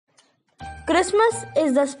Christmas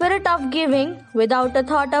is the spirit of giving without a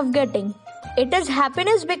thought of getting. It is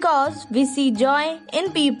happiness because we see joy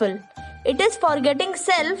in people. It is forgetting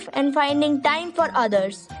self and finding time for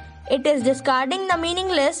others. It is discarding the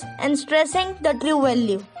meaningless and stressing the true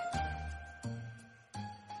value.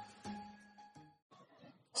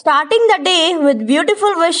 Starting the day with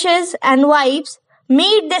beautiful wishes and vibes,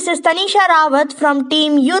 meet this is Tanisha Rawat from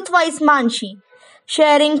Team Youthwise Manshi,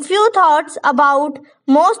 sharing few thoughts about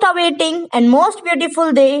most awaiting and most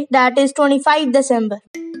beautiful day, that is 25 December.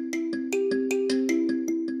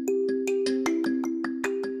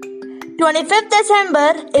 25th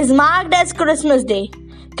December is marked as Christmas Day.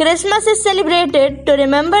 Christmas is celebrated to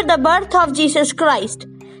remember the birth of Jesus Christ.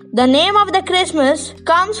 The name of the Christmas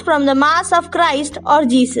comes from the Mass of Christ or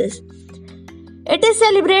Jesus. It is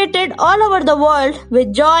celebrated all over the world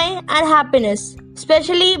with joy and happiness,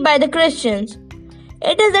 especially by the Christians.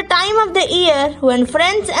 It is the time of the year when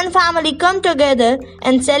friends and family come together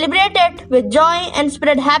and celebrate it with joy and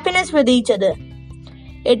spread happiness with each other.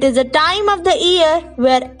 It is a time of the year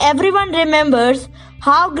where everyone remembers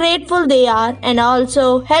how grateful they are and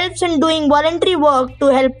also helps in doing voluntary work to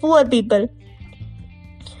help poor people.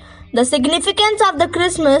 The significance of the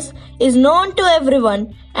Christmas is known to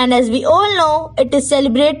everyone, and as we all know, it is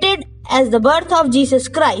celebrated as the birth of Jesus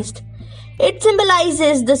Christ. It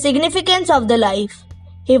symbolizes the significance of the life.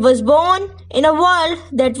 He was born in a world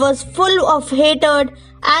that was full of hatred,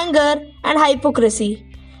 anger, and hypocrisy.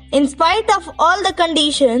 In spite of all the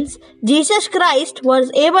conditions, Jesus Christ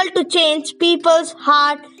was able to change people's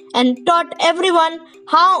heart and taught everyone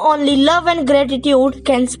how only love and gratitude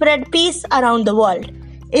can spread peace around the world.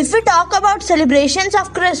 If we talk about celebrations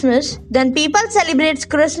of Christmas, then people celebrate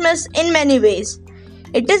Christmas in many ways.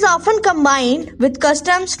 It is often combined with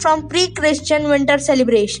customs from pre-Christian winter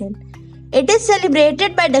celebration. It is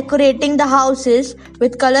celebrated by decorating the houses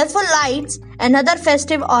with colorful lights and other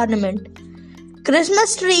festive ornament.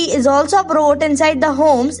 Christmas tree is also brought inside the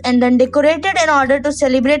homes and then decorated in order to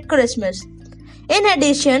celebrate Christmas. In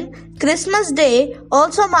addition, Christmas Day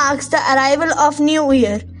also marks the arrival of New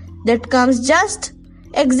Year that comes just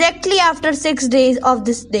exactly after 6 days of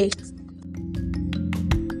this day.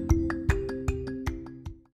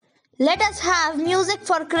 Let us have music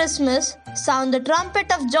for Christmas, sound the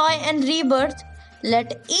trumpet of joy and rebirth.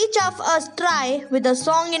 Let each of us try with a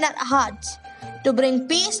song in our hearts to bring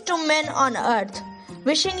peace to men on earth.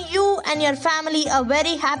 Wishing you and your family a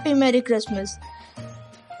very happy Merry Christmas.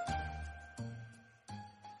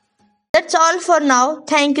 That's all for now.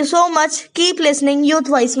 Thank you so much. Keep listening,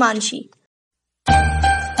 Youthwise Manshi.